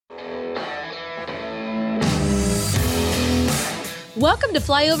Welcome to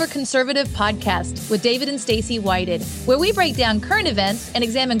Flyover Conservative Podcast with David and Stacey Whited, where we break down current events and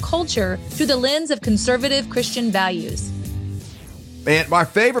examine culture through the lens of conservative Christian values. And my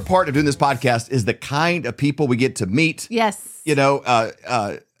favorite part of doing this podcast is the kind of people we get to meet. Yes. You know,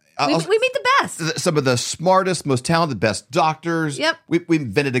 we meet the best. Some of the smartest, most talented, best doctors. Yep. We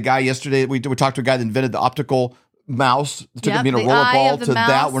invented a guy yesterday. We talked to a guy that invented the optical mouse. It took him being a rollerball to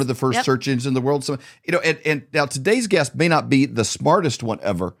that, one of the first search engines in the world. So, you know, and now today's guest may not be the smartest one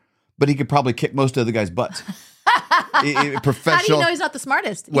ever, but he could probably kick most of the guys' butts. Professional. How do you know he's not the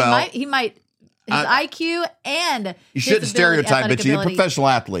smartest? Well, he might. His IQ and you shouldn't stereotype, but he's a professional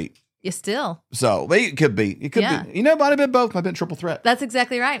athlete. You still. So it could be. It could be. You know, it might have been both. Might have been triple threat. That's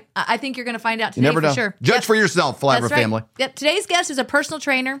exactly right. I think you're going to find out today. You never know. For sure. Judge for yourself, Flyover family. Yep. Today's guest is a personal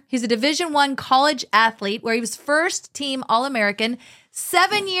trainer. He's a Division I college athlete where he was first team All-American,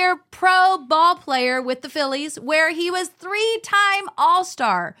 7-year pro ball player with the Phillies, where he was 3-time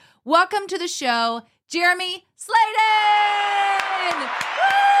All-Star. Welcome to the show, Jeremy Sladen.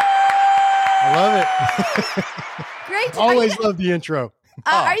 I love it. Great. Always love the intro.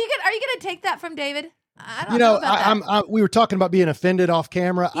 Are you gonna take that from David? I don't know about that. We were talking about being offended off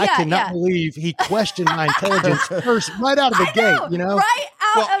camera. I cannot believe he questioned my intelligence first, right out of the gate. You know, right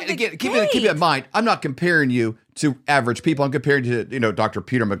out of the gate. Keep it in mind. I'm not comparing you to average people. I'm comparing you to Dr.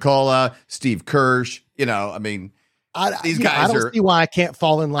 Peter McCullough, Steve Kirsch. You know, I mean, these guys I don't see why I can't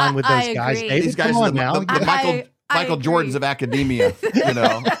fall in line with those guys. David, these guys are the Michael Jordans of academia. You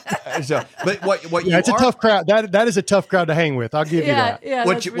know. So, but what it's a tough crowd. That is a tough crowd to hang with. I'll give you that. Yeah,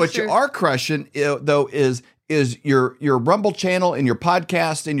 what you are crushing though is your Rumble channel and your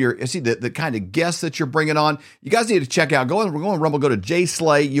podcast and the kind of guests that you're bringing on. You guys need to check out. We're going to Rumble. Go to J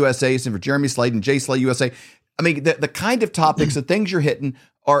Slay USA. Stand for Jeremy Slade and J Slay USA. I mean, the kind of topics, the things you're hitting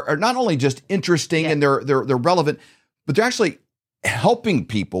are not only just interesting and they're relevant, but they're actually helping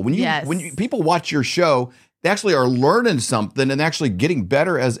people. When people watch your show, they actually are learning something and actually getting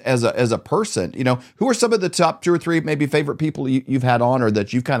better as a person. You know, who are some of the top 2 or 3 maybe favorite people you've had on or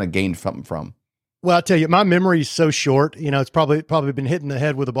that you've kind of gained something from? Well, I'll tell you, my memory is so short. You know, it's probably been hitting the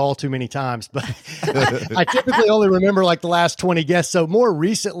head with a ball too many times. But I typically only remember like the last 20 guests. So more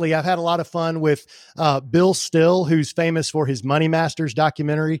recently, I've had a lot of fun with Bill Still, who's famous for his Money Masters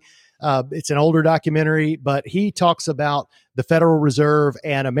documentary. It's an older documentary, but he talks about the Federal Reserve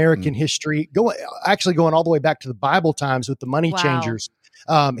and American history, going all the way back to the Bible times with the money changers.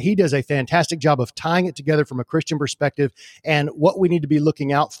 He does a fantastic job of tying it together from a Christian perspective and what we need to be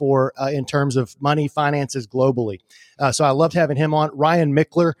looking out for in terms of money finances globally. So I loved having him on. Ryan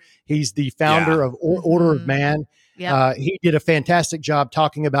Mickler, he's the founder of Order of Man. Yep. He did a fantastic job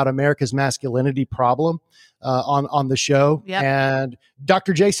talking about America's masculinity problem on the show. Yep. And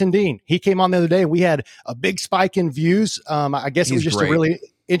Dr. Jason Dean, he came on the other day and we had a big spike in views. I guess it was just a really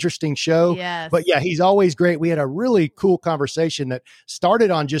interesting show. Yes. But yeah, he's always great. We had a really cool conversation that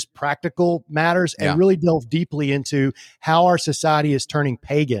started on just practical matters and really delved deeply into how our society is turning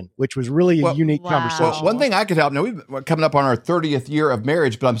pagan, which was really a unique conversation. Well, one thing I could help. Now, we're coming up on our 30th year of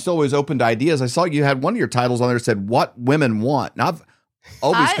marriage, but I'm still always open to ideas. I saw you had one of your titles on there that said, "What Women Want." Now, I've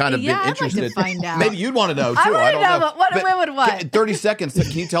always kind of been interested. I'd like to find out. Maybe you'd want to know, too. I don't know. What do women want? In 30 seconds,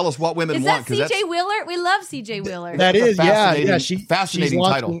 can you tell us what women want? Is that C.J. Wheeler? We love C.J. Wheeler. That is, fascinating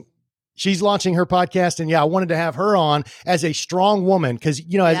title. She's launching her podcast, and I wanted to have her on as a strong woman because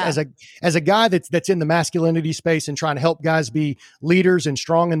as a guy that's in the masculinity space and trying to help guys be leaders and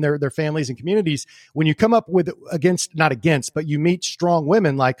strong in their families and communities. When you come up with but you meet strong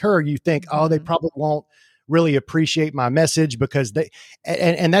women like her, you think, they probably won't really appreciate my message because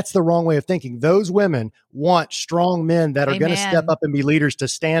and that's the wrong way of thinking. Those women want strong men that are going to step up and be leaders to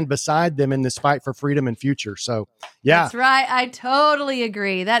stand beside them in this fight for freedom and future. So, yeah. That's right. I totally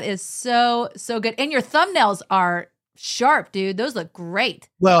agree. That is so good. And your thumbnails are sharp, dude. Those look great.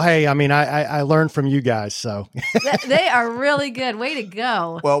 Well, hey, I mean, I learned from you guys, so. They are really good. Way to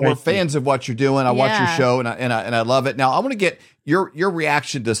go. Well, we're fans of what you're doing. I watch your show and I love it. Now, I want to get your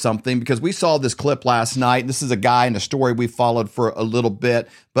reaction to something because we saw this clip last night. This is a guy in a story we followed for a little bit,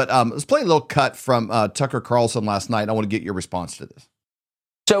 but let's play a little cut from Tucker Carlson last night. I want to get your response to this.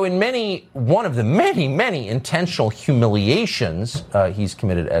 So in one of the many intentional humiliations he's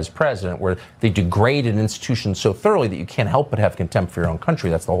committed as president, where they degrade an institution so thoroughly that you can't help but have contempt for your own country,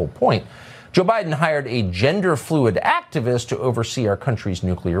 that's the whole point, Joe Biden hired a gender-fluid activist to oversee our country's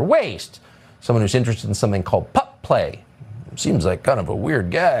nuclear waste, someone who's interested in something called pup play. Seems like kind of a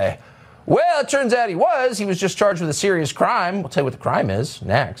weird guy. Well, it turns out he was just charged with a serious crime. We'll tell you what the crime is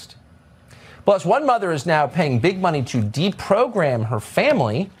next. Plus, one mother is now paying big money to deprogram her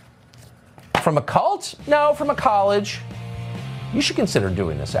family from a cult? No, from a college. you should consider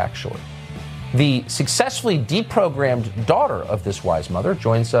doing this, actually. The successfully deprogrammed daughter of this wise mother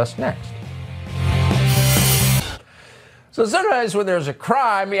joins us next. So sometimes when there's a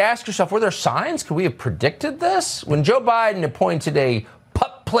crime, you ask yourself, were there signs? Could we have predicted this? When Joe Biden appointed a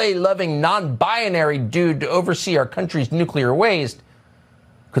pup play-loving, non-binary dude to oversee our country's nuclear waste,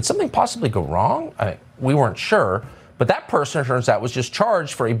 could something possibly go wrong? We weren't sure, but that person, it turns out, was just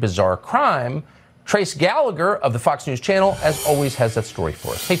charged for a bizarre crime. Trace Gallagher of the Fox News Channel, as always, has that story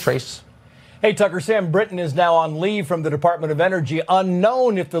for us. Hey, Trace. Hey, Tucker. Sam Brinton is now on leave from the Department of Energy.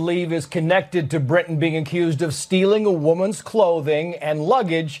 Unknown if the leave is connected to Brinton being accused of stealing a woman's clothing and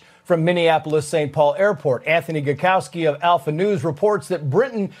luggage from Minneapolis-St. Paul Airport. Anthony Gakowski of Alpha News reports that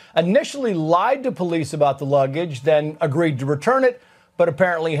Brinton initially lied to police about the luggage, then agreed to return it, but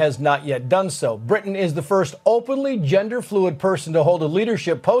apparently has not yet done so. Brinton is the first openly gender-fluid person to hold a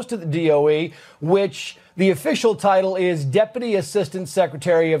leadership post at the DOE, which the official title is Deputy Assistant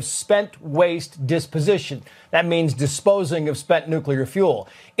Secretary of Spent Waste Disposition. That means disposing of spent nuclear fuel.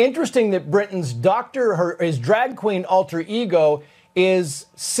 Interesting that Brinton's his drag queen alter ego is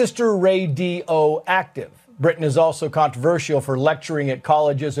Sister Ray D.O. Active. Brinton is also controversial for lecturing at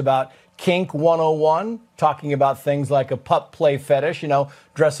colleges about Kink 101, talking about things like a pup play fetish,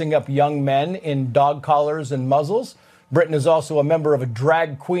 dressing up young men in dog collars and muzzles. Brinton is also a member of a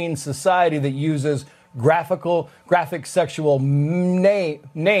drag queen society that uses graphic sexual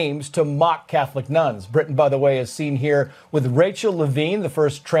names to mock Catholic nuns. Brinton, by the way, is seen here with Rachel Levine, the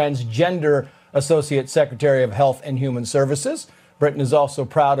first transgender Associate Secretary of Health and Human Services. Brinton is also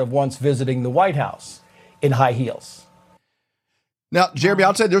proud of once visiting the White House in high heels. Now, Jeremy,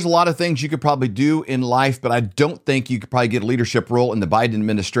 I'd say there's a lot of things you could probably do in life, but I don't think you could probably get a leadership role in the Biden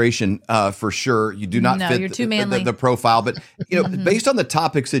administration for sure. You do not fit you're too manly. the profile. But, based on the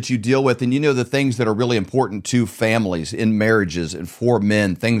topics that you deal with and, the things that are really important to families in marriages and for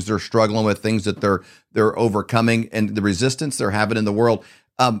men, things they're struggling with, things that they're overcoming and the resistance they're having in the world.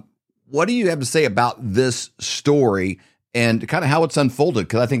 What do you have to say about this story and kind of how it's unfolded?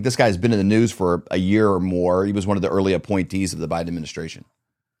 Because I think this guy's been in the news for a year or more. He was one of the early appointees of the Biden administration.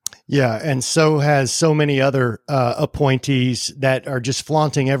 Yeah, and so has so many other appointees that are just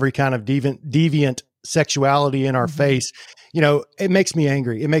flaunting every kind of deviant sexuality in our face. It makes me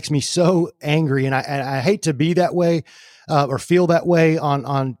angry. It makes me so angry, and I hate to be that way or feel that way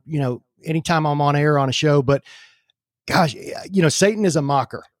on anytime I'm on air on a show. But gosh, Satan is a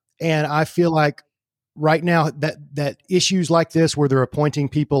mocker, and I feel like right now that issues like this, where they're appointing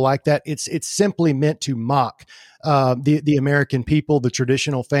people like that, it's simply meant to mock the American people, the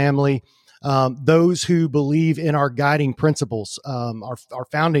traditional family, those who believe in our guiding principles, our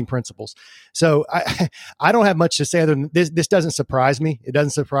founding principles. So I don't have much to say other than this doesn't surprise me. It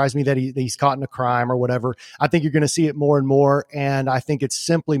doesn't surprise me that he's caught in a crime or whatever. I think you're going to see it more and more. And I think it's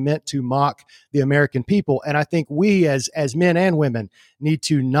simply meant to mock the American people. And I think we as men and women need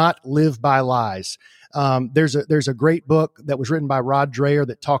to not live by lies. There's a great book that was written by Rod Dreher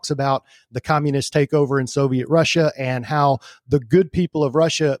that talks about the communist takeover in Soviet Russia and how the good people of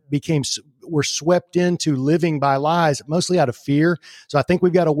Russia were swept into living by lies, mostly out of fear. So I think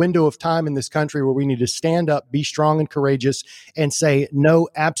we've got a window of time in this country where we need to stand up, be strong and courageous, and say, no,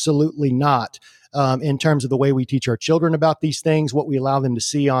 absolutely not. In terms of the way we teach our children about these things, what we allow them to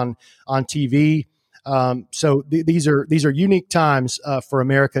see on TV. So these are unique times for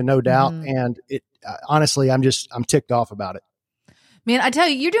America, no doubt. Mm-hmm. And honestly, I'm ticked off about it. Man, I tell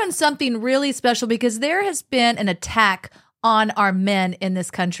you, you're doing something really special because there has been an attack on our men in this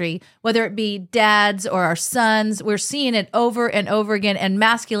country, whether it be dads or our sons. We're seeing it over and over again, and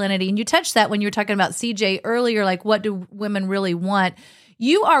masculinity. And you touched that when you were talking about CJ earlier, like what do women really want?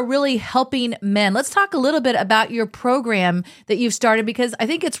 You are really helping men. Let's talk a little bit about your program that you've started, because I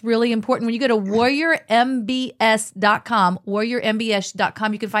think it's really important. When you go to warriormbs.com,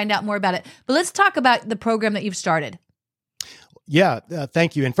 warriormbs.com, you can find out more about it. But let's talk about the program that you've started. Yeah,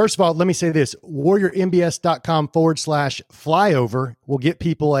 thank you. And first of all, let me say this, warriormbs.com/flyover will get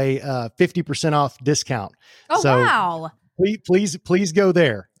people a 50% off discount. Oh, so wow. Please go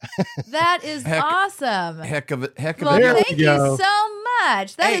there. That is awesome. Heck of it. Well, thank you so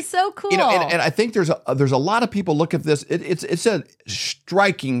much. That is so cool. And I think there's a lot of people look at this. It's a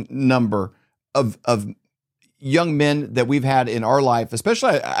striking number of young men that we've had in our life,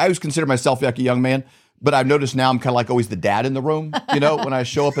 especially I always consider myself like a young man. But I've noticed now I'm kind of like always the dad in the room. When I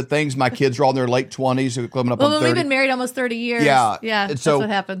show up at things, my kids are all in their late 20s, coming up on 30. We've been married almost 30 years. Yeah. That's what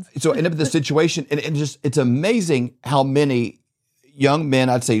happens. So I end up in this situation, and it's amazing how many young men,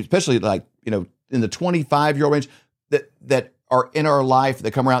 I'd say, especially like, in the 25-year-old range, that are in our life,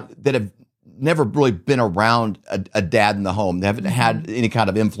 that come around, that have never really been around a dad in the home. They haven't had any kind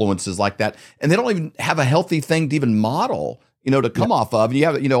of influences like that. And they don't even have a healthy thing to even model, to come off of. And you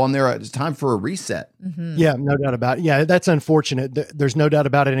have, on there, it's time for a reset. Mm-hmm. Yeah, no doubt about it. Yeah, that's unfortunate. There's no doubt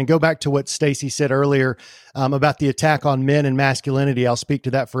about it. And go back to what Stacey said earlier about the attack on men and masculinity. I'll speak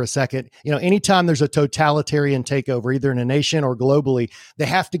to that for a second. Anytime there's a totalitarian takeover, either in a nation or globally, they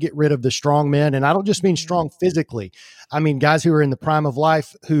have to get rid of the strong men. And I don't just mean strong physically. I mean, guys who are in the prime of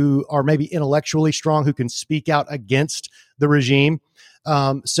life, who are maybe intellectually strong, who can speak out against the regime.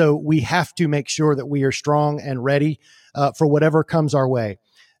 So we have to make sure that we are strong and ready for whatever comes our way.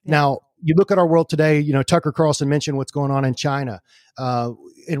 Yeah. Now, you look at our world today, Tucker Carlson mentioned what's going on in China.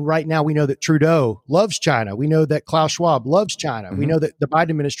 And right now we know that Trudeau loves China. We know that Klaus Schwab loves China. Mm-hmm. We know that the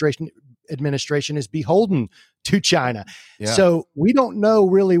Biden administration is beholden to China. Yeah. So we don't know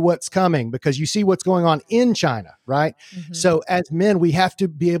really what's coming because you see what's going on in China, right? Mm-hmm. So as men, we have to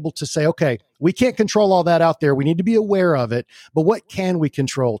be able to say, okay, we can't control all that out there. We need to be aware of it, but what can we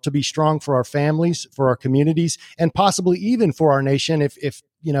control to be strong for our families, for our communities, and possibly even for our nation if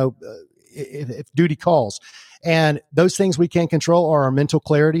duty calls. And those things we can control are our mental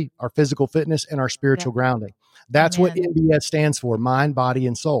clarity, our physical fitness, and our spiritual grounding. That's what MBS stands for, mind, body,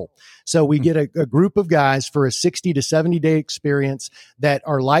 and soul. So we get a group of guys for a 60 to 70 day experience that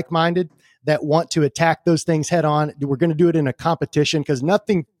are like-minded, that want to attack those things head on. We're going to do it in a competition because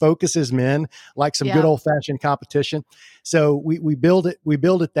nothing focuses men like some good old fashioned competition. So we build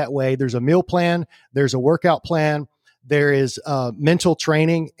it that way. There's a meal plan. There's a workout plan. There is mental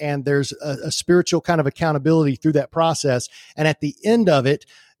training, and there's a spiritual kind of accountability through that process. And at the end of it,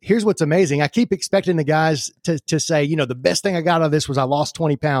 here's what's amazing. I keep expecting the guys to say, the best thing I got out of this was I lost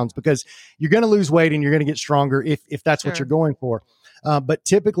 20 pounds, because you're going to lose weight and you're going to get stronger if that's what you're going for. But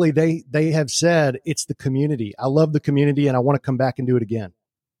typically they have said it's the community. I love the community and I want to come back and do it again.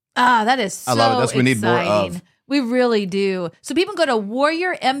 That is so I love it. That's what we need more of. We really do. So people go to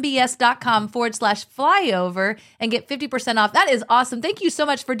warriormbs.com/flyover and get 50% off. That is awesome. Thank you so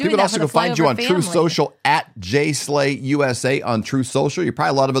much for doing that. People can also go find you on family. True Social at JSlayUSA on True Social. You're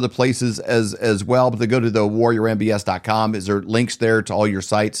probably a lot of other places as well, but they go to the warriormbs.com. Is there links there to all your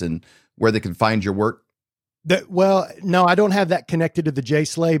sites and where they can find your work? No, I don't have that connected to the Jay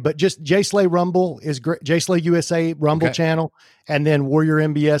Slay, but just Jay Slay Rumble is great. Jay Slay USA Rumble channel, and then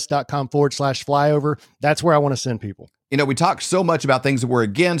warriormbs.com/flyover. That's where I want to send people. We talk so much about things that we're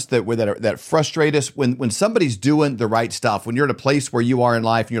against, that frustrate us. When somebody's doing the right stuff, when you're in a place where you are in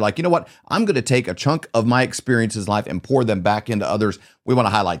life and you're like, you know what, I'm going to take a chunk of my experiences in life and pour them back into others. We want to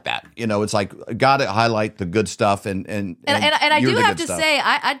highlight that. It's like, got to highlight the good stuff. And I do have to say,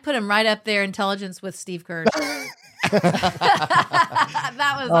 I'd put him right up there, Intelligence with Steve Kerr. That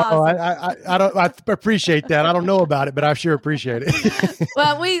was awesome. I appreciate that. I don't know about it, but I sure appreciate it.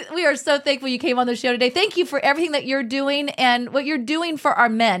 Well, we are so thankful you came on the show today. Thank you for everything that you're doing and what you're doing for our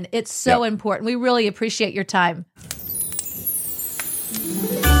men. It's so important. We really appreciate your time.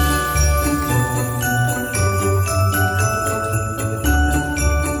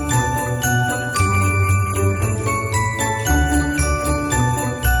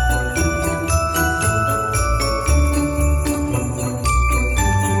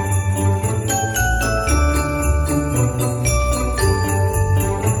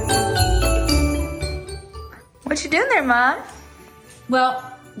 What you doing there, Mom? Well,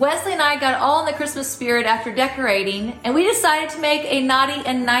 Wesley and I got all in the Christmas spirit after decorating, and we decided to make a naughty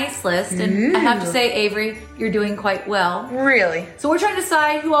and nice list. And I have to say, Avery, you're doing quite well. Really? So we're trying to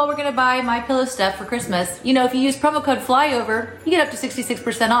decide who all we're going to buy MyPillow stuff for Christmas. If you use promo code FLYOVER, you get up to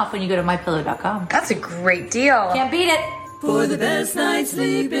 66% off when you go to MyPillow.com. That's a great deal. Can't beat it. For the best night's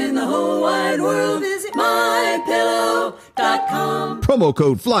sleep in the whole wide world, visit MyPillow.com. Promo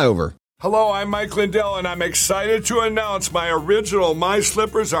code FLYOVER. Hello, I'm Mike Lindell, and I'm excited to announce my original My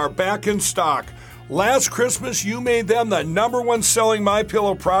Slippers are back in stock. Last Christmas, you made them the #1 selling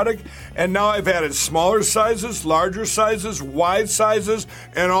MyPillow product, and now I've added smaller sizes, larger sizes, wide sizes,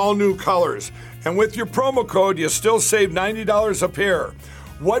 and all new colors. And with your promo code, you still save $90 a pair.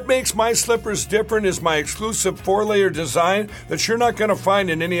 What makes My Slippers different is my exclusive 4-layer design that you're not going to find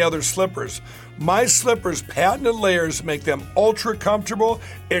in any other slippers. My Slippers' patented layers make them ultra comfortable,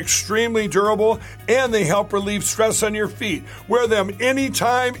 extremely durable, and they help relieve stress on your feet. Wear them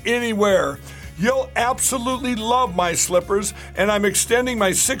anytime, anywhere. You'll absolutely love My Slippers, and I'm extending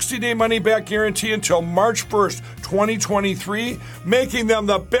my 60-day money-back guarantee until March 1st, 2023, making them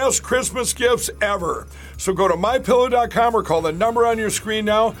the best Christmas gifts ever. So go to MyPillow.com or call the number on your screen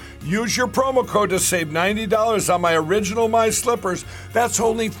now. Use your promo code to save $90 on my original My Slippers. That's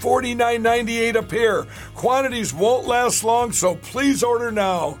only $49.98 a pair. Quantities won't last long, so please order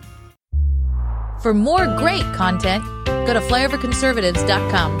now. For more great content, go to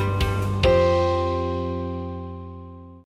flyoverconservatives.com.